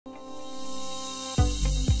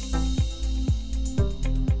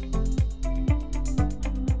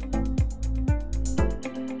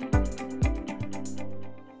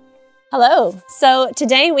Hello! So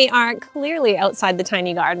today we are clearly outside the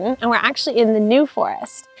tiny garden and we're actually in the New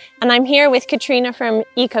Forest. And I'm here with Katrina from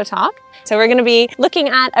Ecotalk. So we're going to be looking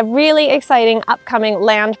at a really exciting upcoming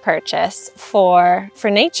land purchase for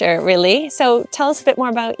nature, really. So tell us a bit more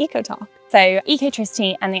about Ecotalk. So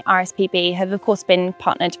Ecotricity and the RSPB have of course been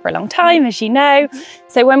partnered for a long time, as you know.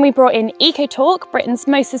 So when we brought in Ecotalk, Britain's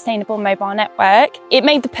most sustainable mobile network, it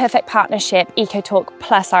made the perfect partnership, Ecotalk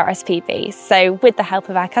plus RSPB. So with the help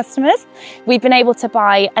of our customers, we've been able to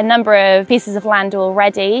buy a number of pieces of land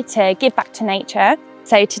already to give back to nature.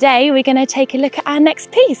 So today we're going to take a look at our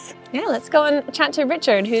next piece. Yeah, let's go and chat to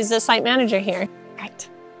Richard, who's the site manager here. Right.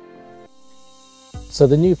 So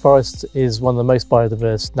the New Forest is one of the most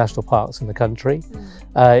biodiverse national parks in the country.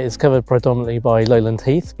 It's covered predominantly by lowland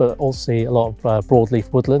heath, but also a lot of broadleaf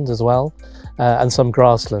woodland as well, and some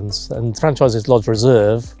grasslands. And Franchises Lodge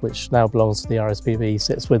Reserve, which now belongs to the RSPB,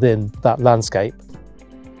 sits within that landscape.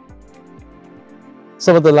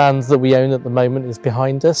 Some of the land that we own at the moment is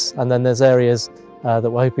behind us, and then there's areas that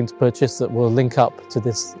we're hoping to purchase that will link up to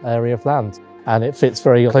this area of land. And it fits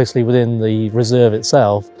very closely within the reserve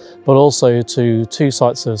itself, but also to two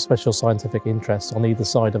sites of special scientific interest on either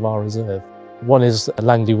side of our reserve. One is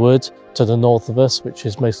Langley Wood to the north of us, which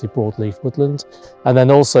is mostly broadleaf woodland, and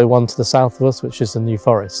then also one to the south of us, which is the New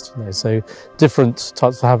Forest. So different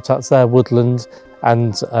types of habitats there, woodland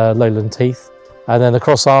and lowland heath. And then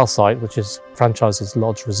across our site, which is Franchises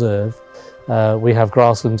Lodge Reserve, we have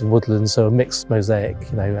grassland and woodland, so a mixed mosaic,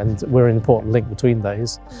 and we're an important link between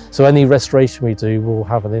those. So any restoration we do will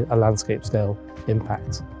have a landscape scale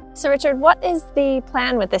impact. So Richard, what is the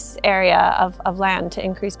plan with this area of land to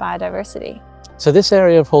increase biodiversity? So this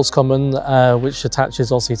area of Halls Common, which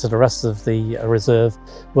attaches obviously to the rest of the reserve,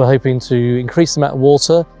 we're hoping to increase the amount of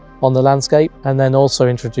water on the landscape and then also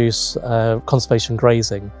introduce conservation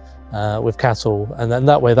grazing with cattle, and then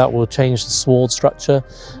that way that will change the sward structure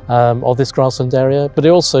of this grassland area. But we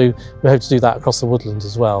hope to do that across the woodland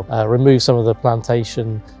as well. Remove some of the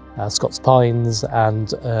plantation Scots pines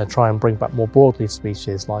and try and bring back more broadleaf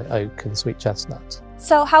species like oak and sweet chestnut.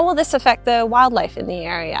 So how will this affect the wildlife in the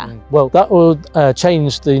area? Well, that will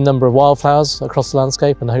change the number of wildflowers across the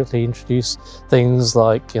landscape and hopefully introduce things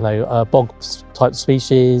like bog type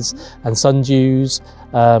species and sundews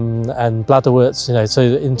and bladderworts. So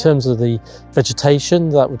in terms of the vegetation,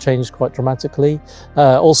 that would change quite dramatically.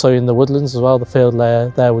 Also in the woodlands as well, the field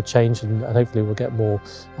layer there would change, and hopefully we'll get more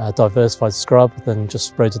diversified scrub than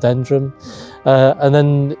just rhododendron. And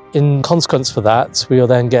then in consequence for that, we will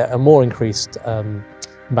then get a more increased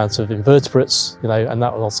amounts of invertebrates, and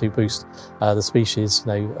that will also boost the species,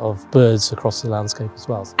 of birds across the landscape as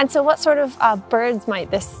well. And so what sort of birds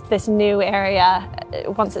might this new area,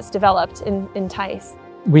 once it's developed, entice?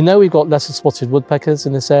 We know we've got lesser spotted woodpeckers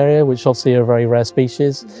in this area, which obviously are a very rare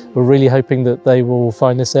species. We're really hoping that they will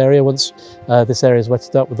find this area once this area is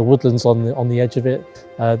wetted up with the woodlands on the edge of it.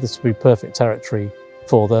 This will be perfect territory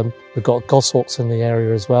for them. We've got goshawks in the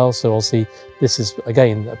area as well, so obviously this is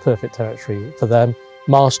again a perfect territory for them.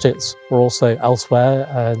 Marsh tits are also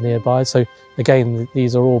elsewhere nearby, so again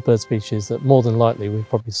these are all bird species that more than likely we'll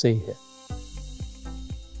probably see here.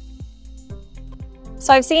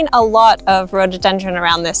 So I've seen a lot of rhododendron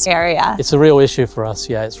around this area. It's a real issue for us,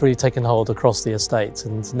 yeah. It's really taken hold across the estate,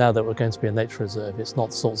 and now that we're going to be a nature reserve, it's not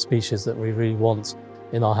the sort of species that we really want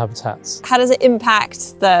in our habitats. How does it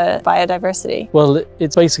impact the biodiversity? Well,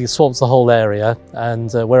 it basically swamps the whole area,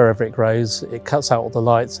 and wherever it grows, it cuts out all the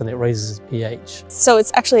lights and it raises its pH. So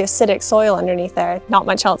it's actually acidic soil underneath there, not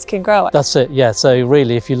much else can grow. That's it, yeah. So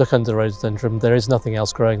really, if you look under rhododendron, there is nothing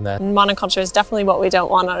else growing there. Monoculture is definitely what we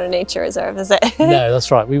don't want on a nature reserve, is it? No,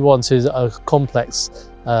 that's right. We wanted a complex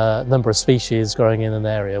number of species growing in an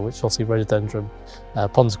area, which obviously rhododendron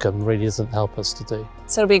ponticum really doesn't help us to do.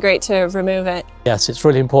 So it'll be great to remove it. Yes, it's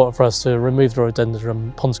really important for us to remove the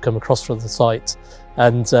rhododendron ponticum across from the site,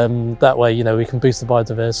 and that way we can boost the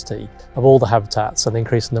biodiversity of all the habitats and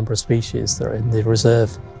increase the number of species that are in the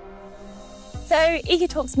reserve. So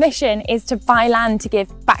Ecotalk's mission is to buy land to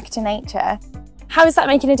give back to nature. How is that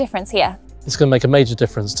making a difference here? It's going to make a major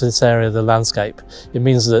difference to this area of the landscape. It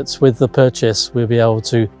means that with the purchase we'll be able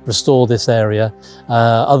to restore this area,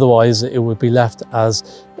 otherwise it would be left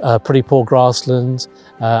as pretty poor grassland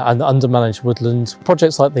and undermanaged woodland.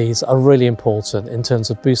 Projects like these are really important in terms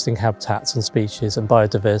of boosting habitats and species and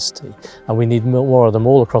biodiversity, and we need more of them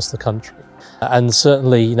all across the country. And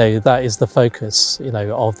certainly, that is the focus,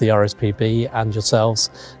 of the RSPB and yourselves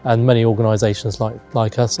and many organisations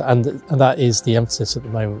like us, and that is the emphasis at the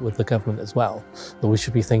moment with the government as well, that we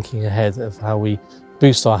should be thinking ahead of how we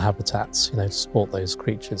boost our habitats, to support those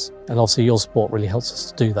creatures. And obviously your support really helps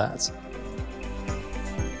us to do that.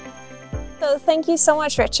 So thank you so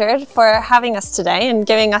much, Richard, for having us today and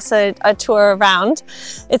giving us a tour around.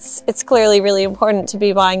 It's clearly really important to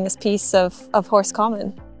be buying this piece of Horse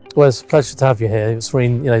Common. Well, it's a pleasure to have you here. It's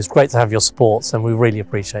really, it's great to have your supports, and we really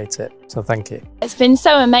appreciate it. So thank you. It's been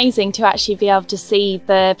so amazing to actually be able to see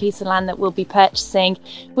the piece of land that we'll be purchasing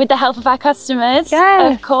with the help of our customers,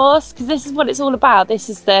 of course, because this is what it's all about. This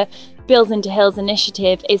is the Bills into Hills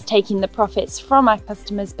initiative, is taking the profits from our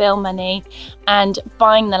customers' bill money and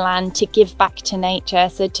buying the land to give back to nature.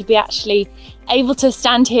 So to be actually able to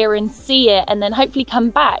stand here and see it and then hopefully come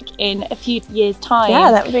back in a few years' time.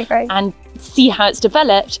 Yeah, that would be great. And see how it's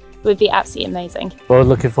developed would be absolutely amazing. Well,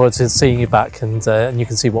 looking forward to seeing you back, and you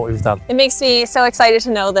can see what we've done. It makes me so excited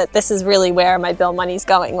to know that this is really where my bill money's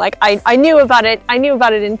going. Like I knew about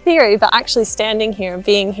it in theory, but actually standing here and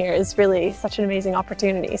being here is really such an amazing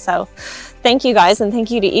opportunity. So thank you guys, and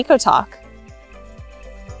thank you to Ecotalk.